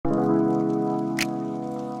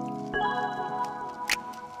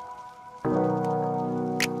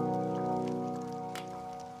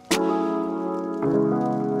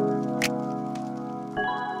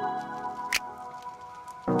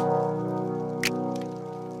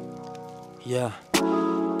Yeah.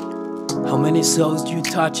 How many souls do you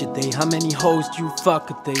touch a day? How many hoes do you fuck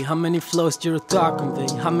a day? How many flows do your thought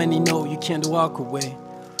convey? How many know you can't walk away?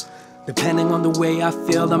 Depending on the way I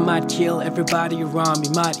feel, I might kill everybody around me,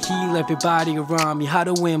 might heal everybody around me. How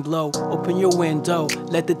the wind blow, open your window,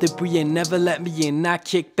 let the debris in, never let me in. Not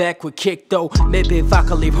kick back with kick though. Maybe if I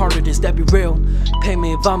could live harder, this that be real. Pay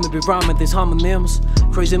me if I'ma be rhyming these homonyms.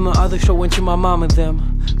 Crazy my other show went to my mom and them.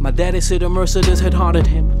 My daddy said a Mercedes had haunted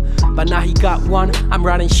him, but now he got one. I'm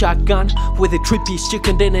riding shotgun with a 3-piece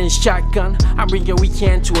chicken dinner and shotgun. I'm bringing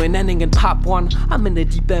weekend to an ending and pop one. I'm in the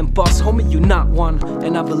deep end, boss, homie, you not one.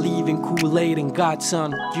 And I believe in Kool-Aid and God's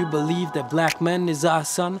son. You believe that black man is our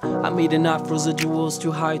son? I made enough residuals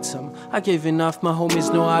to hide some. I gave enough, my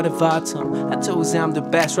homies know how to vibe some. I told them I'm the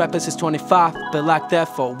best rapper since 25, but like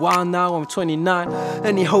that for a while now, I'm 29.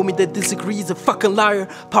 Any homie that disagrees a fucking liar.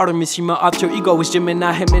 Part of me see my alter ego is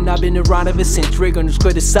Gemini him, and I've been around ever since Reagan was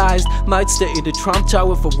criticized. Might stay in the Trump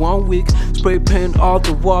Tower for 1 week. Spray paint all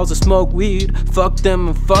the walls and smoke weed. Fuck them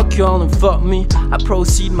and fuck y'all and fuck me. I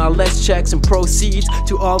proceed my less checks and proceeds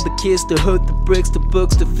to all the kids, the hood, the bricks, the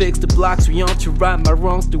books, the fix, the blocks. We on to right my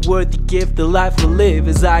wrongs, the word, the gift, the life I live.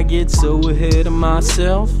 As I get so ahead of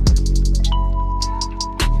myself,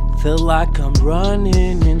 feel like I'm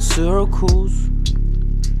running in circles,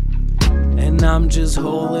 and I'm just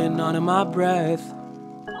holding on to my breath.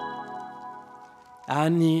 I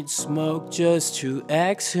need smoke just to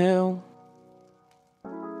exhale.